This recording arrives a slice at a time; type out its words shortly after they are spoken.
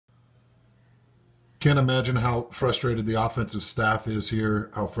Can't imagine how frustrated the offensive staff is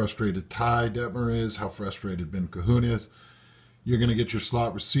here, how frustrated Ty Detmer is, how frustrated Ben Cahoon is. You're going to get your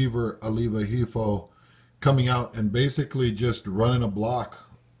slot receiver, Aliva Hifo, coming out and basically just running a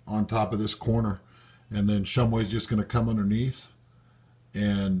block on top of this corner. And then Shumway's just going to come underneath.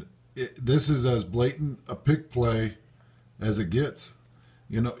 And this is as blatant a pick play as it gets.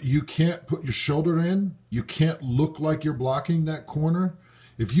 You know, you can't put your shoulder in. You can't look like you're blocking that corner.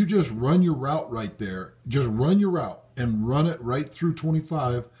 If you just run your route right there, just run your route and run it right through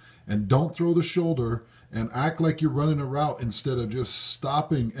 25 and don't throw the shoulder and act like you're running a route instead of just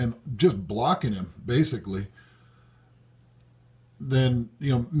stopping and just blocking him, basically, then,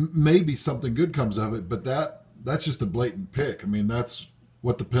 you know, maybe something good comes of it, but that's just a blatant pick. I mean, that's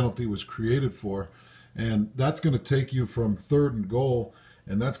what the penalty was created for. And that's going to take you from 3rd and goal,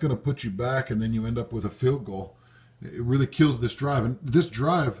 and that's going to put you back, and then you end up with a field goal. It really kills this drive. And this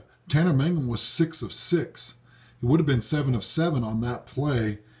drive, Tanner Mangum was 6 of 6. He would have been 7 of 7 on that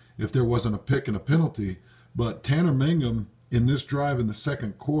play if there wasn't a pick and a penalty. But Tanner Mangum in this drive in the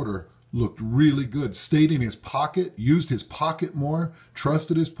second quarter looked really good. Stayed in his pocket, used his pocket more,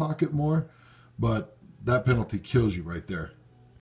 trusted his pocket more. But that penalty kills you right there.